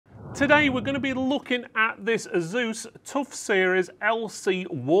Today we're going to be looking at this ASUS TUF series LC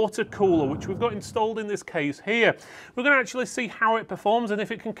water cooler, which we've got installed in this case here. We're going to actually see how it performs and if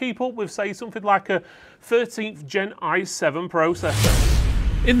it can keep up with, say, something like a 13th gen i7 processor.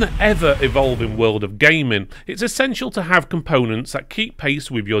 In the ever-evolving world of gaming, it's essential to have components that keep pace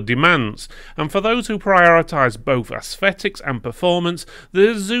with your demands, and for those who prioritise both aesthetics and performance, the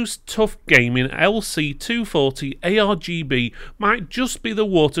ASUS TUF Gaming LC240 ARGB might just be the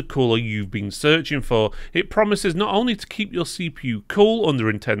water cooler you've been searching for. It promises not only to keep your CPU cool under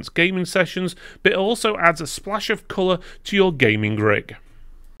intense gaming sessions, but it also adds a splash of colour to your gaming rig.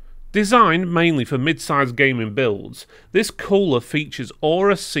 Designed mainly for mid-sized gaming builds, this cooler features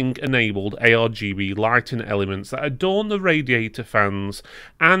Aura Sync-enabled ARGB lighting elements that adorn the radiator fans,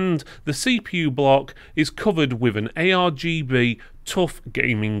 and the CPU block is covered with an ARGB TUF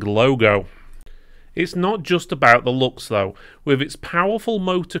Gaming logo. It's not just about the looks though. With its powerful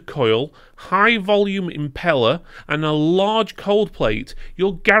motor coil, high volume impeller and a large cold plate,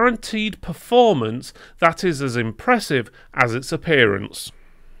 you're guaranteed performance that is as impressive as its appearance.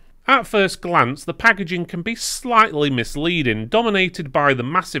 At first glance, the packaging can be slightly misleading. Dominated by the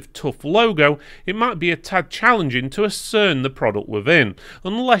massive TUF logo, it might be a tad challenging to discern the product within,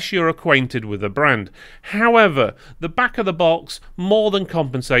 unless you're acquainted with the brand. However, the back of the box more than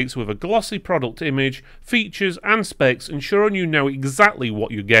compensates with a glossy product image, features and specs ensuring you know exactly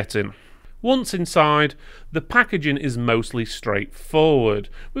what you're getting. Once inside, the packaging is mostly straightforward.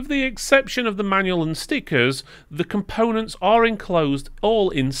 With the exception of the manual and stickers, the components are enclosed all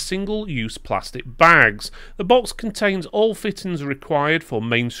in single-use plastic bags. The box contains all fittings required for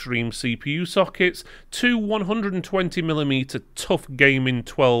mainstream CPU sockets, two 120mm TUF Gaming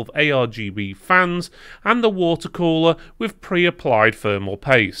 12 ARGB fans, and the water cooler with pre-applied thermal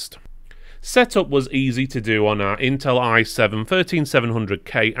paste. Setup was easy to do on our Intel i7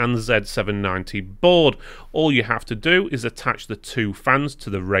 13700K and Z790 board. All you have to do is attach the two fans to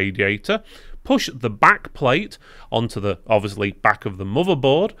the radiator, push the back plate onto the obviously back of the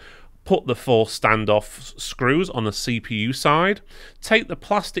motherboard, put the four standoff screws on the CPU side, take the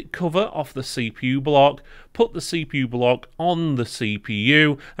plastic cover off the CPU block, put the CPU block on the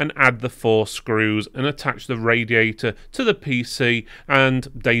CPU and add the four screws and attach the radiator to the PC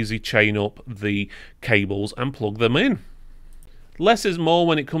and daisy chain up the cables and plug them in. Less is more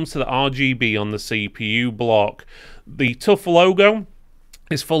when it comes to the RGB on the CPU block. The TUF logo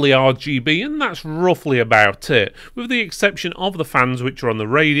is fully RGB and that's roughly about it. With the exception of the fans which are on the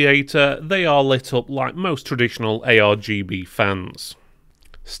radiator, they are lit up like most traditional ARGB fans.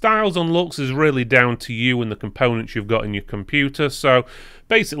 Styles and looks is really down to you and the components you've got in your computer, so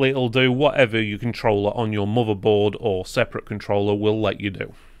basically it'll do whatever your controller on your motherboard or separate controller will let you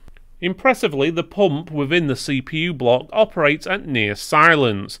do. Impressively, the pump within the CPU block operates at near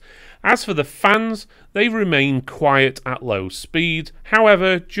silence. As for the fans, they remain quiet at low speed.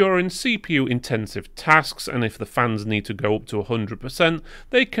 However, during CPU intensive tasks and if the fans need to go up to 100%,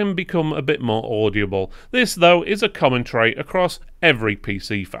 they can become a bit more audible. This though is a common trait across every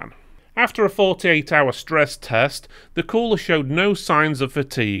PC fan. After a 48-hour stress test, the cooler showed no signs of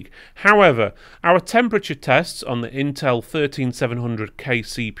fatigue. However, our temperature tests on the Intel 13700K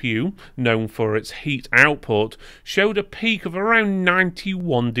CPU, known for its heat output, showed a peak of around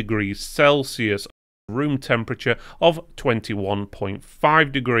 91 degrees Celsius, room temperature of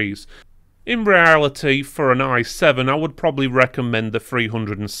 21.5 degrees. In reality, for an i7, I would probably recommend the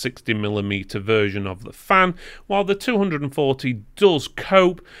 360mm version of the fan. While the 240 does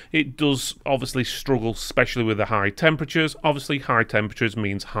cope, it does obviously struggle, especially with the high temperatures. Obviously, high temperatures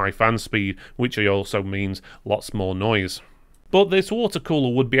means high fan speed, which also means lots more noise. But this water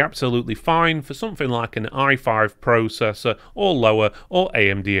cooler would be absolutely fine for something like an i5 processor or lower or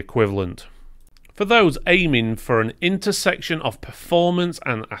AMD equivalent. For those aiming for an intersection of performance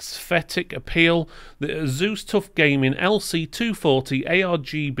and aesthetic appeal, the ASUS TUF Gaming LC240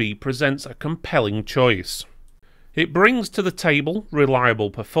 ARGB presents a compelling choice. It brings to the table reliable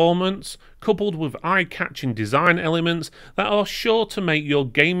performance, coupled with eye-catching design elements that are sure to make your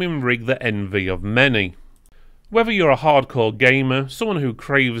gaming rig the envy of many. Whether you're a hardcore gamer, someone who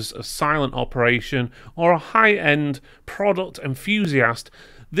craves a silent operation, or a high-end product enthusiast,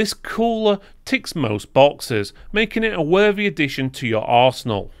 this cooler ticks most boxes, making it a worthy addition to your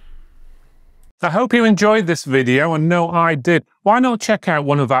arsenal. I hope you enjoyed this video, and no, I did. Why not check out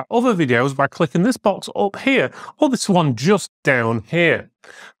one of our other videos by clicking this box up here, or this one just down here.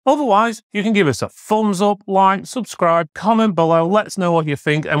 Otherwise, you can give us a thumbs up, like, subscribe, comment below, let us know what you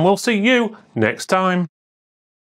think, and we'll see you next time.